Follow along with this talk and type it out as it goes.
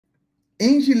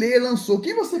EigenLayer lançou.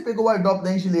 Quem você pegou o airdrop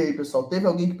da EigenLayer aí, pessoal? Teve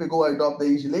alguém que pegou o airdrop da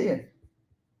EigenLayer?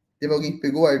 Teve alguém que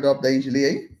pegou o airdrop da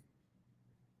EigenLayer aí?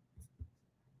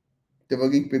 Teve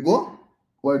alguém que pegou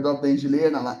o airdrop da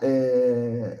EigenLayer?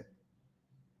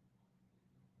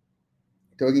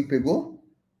 Teve alguém que pegou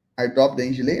airdrop da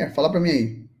EigenLayer? Fala pra mim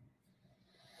aí.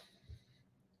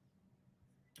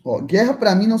 Ó, guerra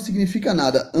para mim não significa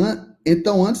nada.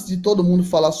 Então, antes de todo mundo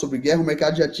falar sobre guerra, o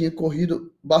mercado já tinha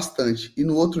corrido bastante. E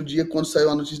no outro dia, quando saiu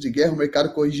a notícia de guerra, o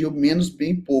mercado corrigiu menos,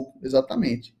 bem pouco.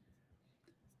 Exatamente.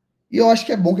 E eu acho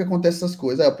que é bom que aconteça essas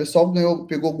coisas. Aí, o pessoal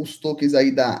pegou alguns tokens aí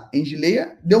da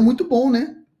EigenLayer. Deu muito bom,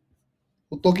 né?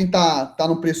 O token tá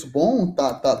no preço bom,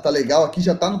 tá legal. Aqui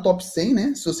já tá no top 100,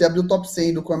 né? Se você abrir o top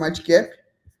 100 do CoinMarketCap,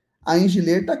 a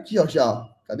EigenLayer tá aqui, ó, já.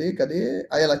 Ó. Cadê?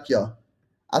 Aí ela aqui, ó.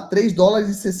 A 3 dólares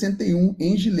e 61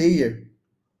 EigenLayer.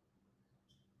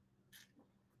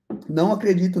 Não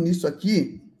acredito nisso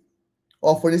aqui.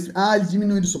 Ó, eles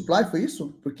diminuíram o supply, foi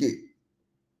isso? Porque...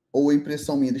 Ou a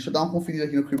impressão minha. Deixa eu dar uma conferida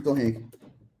aqui no CryptoRank.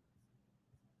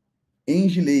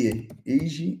 EigenLayer.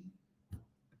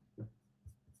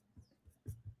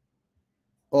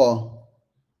 Ó.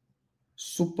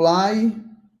 Supply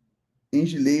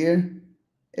EigenLayer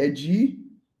é de...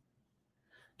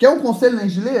 Quer um conselho na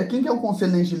EigenLayer? Quem quer um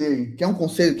conselho na EigenLayer? Quer um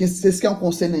conselho? Vocês querem um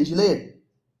conselho na EigenLayer?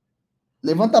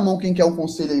 Levanta a mão quem quer um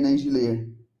conselho aí na EigenLayer.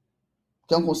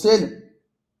 Quer um conselho?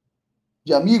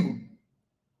 De amigo?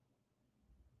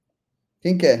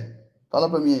 Quem quer? Fala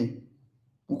pra mim aí.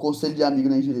 Um conselho de amigo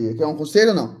na EigenLayer. Quer um conselho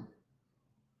ou não?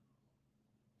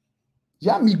 De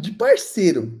amigo, de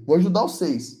parceiro. Vou ajudar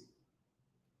vocês.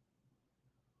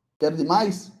 Quero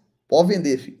demais? Pode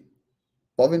vender, filho.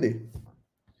 Pode vender.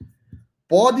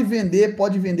 Pode vender,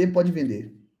 pode vender, pode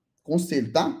vender.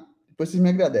 Conselho, tá? Depois vocês me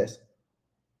agradecem.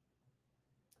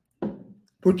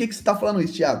 Por que você está falando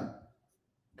isso, Thiago?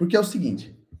 Porque é o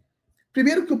seguinte.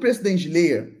 Primeiro que o preço da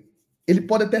EigenLayer, ele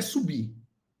pode até subir.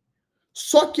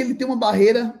 Só que ele tem uma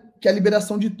barreira que é a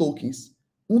liberação de tokens.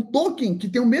 Um token que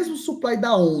tem o mesmo supply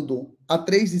da Ondo a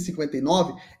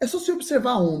 3,59, é só você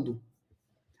observar a Ondo.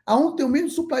 A Ondo tem o mesmo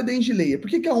supply da EigenLayer. Por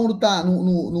que a Ondo está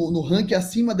no ranking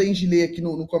acima da EigenLayer aqui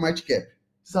no CoinMarketCap?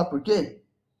 Sabe por quê?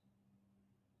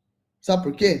 Sabe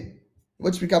por quê? Vou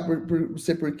te explicar por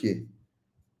você por quê.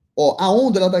 Ó, a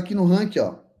Ondo, ela tá aqui no ranking,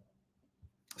 ó,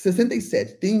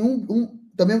 67. Tem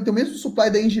também tem o mesmo supply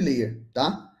da EigenLayer,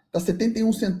 tá? Tá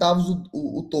 71 centavos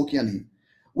o token ali.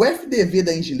 O FDV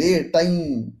da EigenLayer tá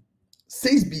em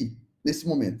 6 bi nesse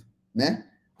momento, né?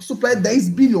 O supply é 10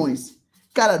 bilhões.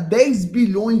 Cara, 10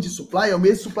 bilhões de supply é o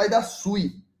mesmo supply da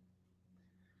SUI.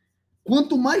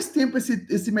 Quanto mais tempo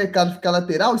esse mercado ficar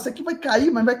lateral, isso aqui vai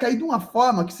cair, mas vai cair de uma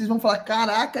forma que vocês vão falar,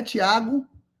 caraca, Thiago,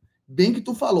 bem que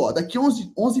tu falou, ó, daqui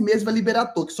 11 meses vai liberar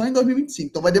token, só em 2025,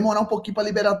 então vai demorar um pouquinho para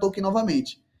liberar token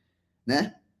novamente,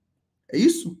 né? É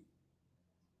isso?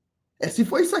 Se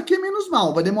for isso aqui, é menos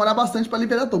mal, vai demorar bastante para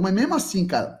liberar token, mas mesmo assim,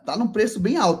 cara, tá num preço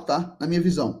bem alto, tá? Na minha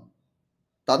visão.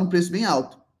 Tá num preço bem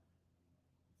alto.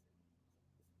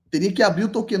 Teria que abrir o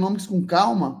tokenomics com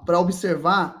calma para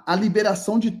observar a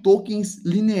liberação de tokens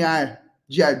linear,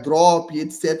 de airdrop,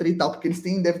 etc e tal, porque eles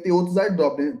devem ter outros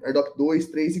airdrop, né? Airdrop 2,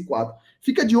 3 e 4.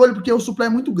 Fica de olho porque o supply é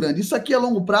muito grande. Isso aqui a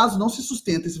longo prazo não se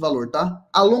sustenta esse valor, tá?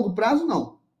 A longo prazo,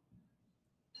 não.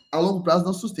 A longo prazo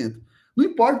não sustenta. Não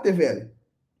importa TVL.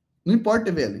 Não importa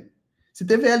TVL. Se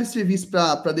TVL servisse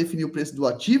para definir o preço do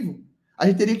ativo, a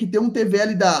gente teria que ter um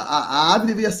TVL a AVE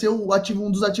deveria ser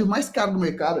um dos ativos mais caros do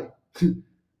mercado.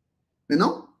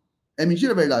 Não? É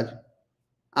mentira, é verdade?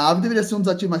 A AVE deveria ser um dos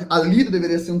ativos mais... A Lido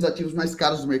deveria ser um dos ativos mais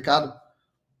caros do mercado.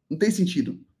 Não tem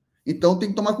sentido. Então tem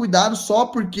que tomar cuidado só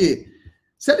porque...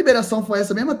 Se a liberação for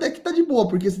essa mesmo, até que tá de boa,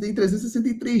 porque você tem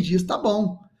 363 dias, tá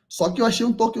bom. Só que eu achei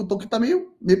o token tá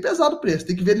meio pesado o preço.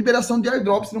 Tem que ver a liberação de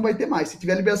airdrop, se não vai ter mais. Se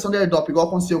tiver liberação de airdrop, igual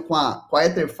aconteceu com a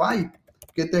EtherFi,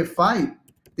 porque a EtherFi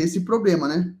tem esse problema,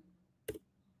 né?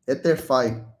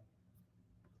 EtherFi.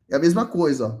 É a mesma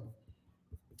coisa, ó.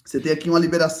 Você tem aqui uma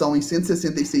liberação em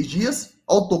 166 dias.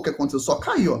 Olha o token que aconteceu, só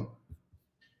caiu, ó.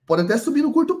 Pode até subir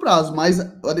no curto prazo, mas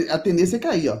a tendência é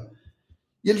cair, ó.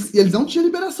 E eles não tinham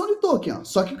liberação de token, ó.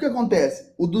 Só que o que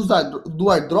acontece? O do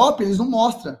airdrop, eles não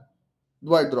mostram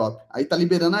do airdrop. Aí tá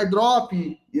liberando airdrop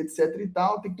e etc e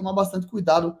tal. Tem que tomar bastante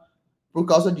cuidado por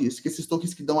causa disso. Que esses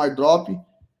tokens que dão airdrop,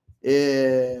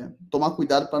 tomar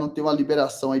cuidado para não ter uma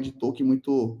liberação aí de token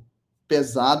muito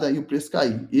pesada e o preço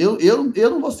cair. Eu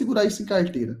não vou segurar isso em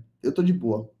carteira. Eu tô de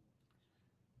boa.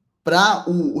 Para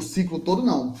o ciclo todo,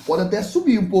 não. Pode até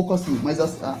subir um pouco assim, mas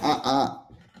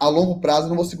a longo prazo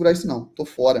não vou segurar isso, não. Tô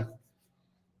fora.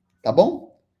 Tá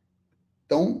bom?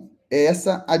 Então, é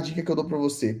essa a dica que eu dou para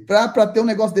você. Para ter um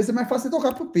negócio desse, é mais fácil você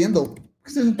tocar pro Pendle. Por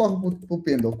que vocês não tocam pro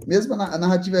Pendle? Mesmo a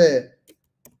narrativa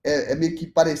é meio que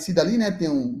parecida ali, né? Tem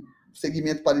um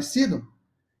segmento parecido.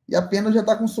 E a Pendle já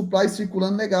tá com supply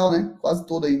circulando legal, né? Quase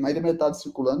toda aí, mais da metade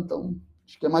circulando. Então,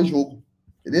 acho que é mais jogo.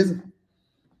 Beleza?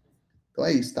 Então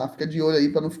é isso, tá? Fica de olho aí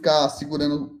para não ficar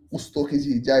segurando os tokens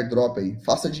de airdrop aí.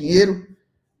 Faça dinheiro,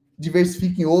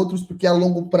 diversifique em outros, porque a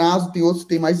longo prazo tem outros que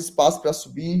tem mais espaço para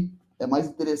subir. É mais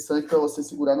interessante para você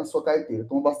segurar na sua carteira.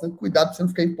 Toma bastante cuidado para você não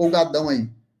ficar empolgadão aí,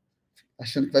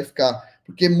 achando que vai ficar.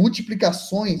 Porque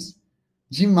multiplicações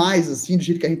demais, assim, do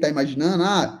jeito que a gente está imaginando.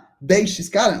 10x,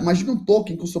 cara, imagina um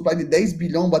token com supply de 10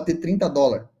 bilhão bater 30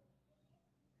 dólares.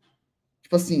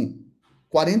 Tipo assim,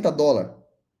 40 dólares.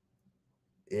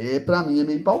 Para mim é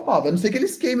meio palpável. A não ser que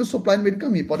eles queimem o supply no meio do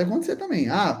caminho. Pode acontecer também.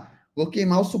 Vou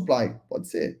queimar o supply. Pode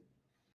ser.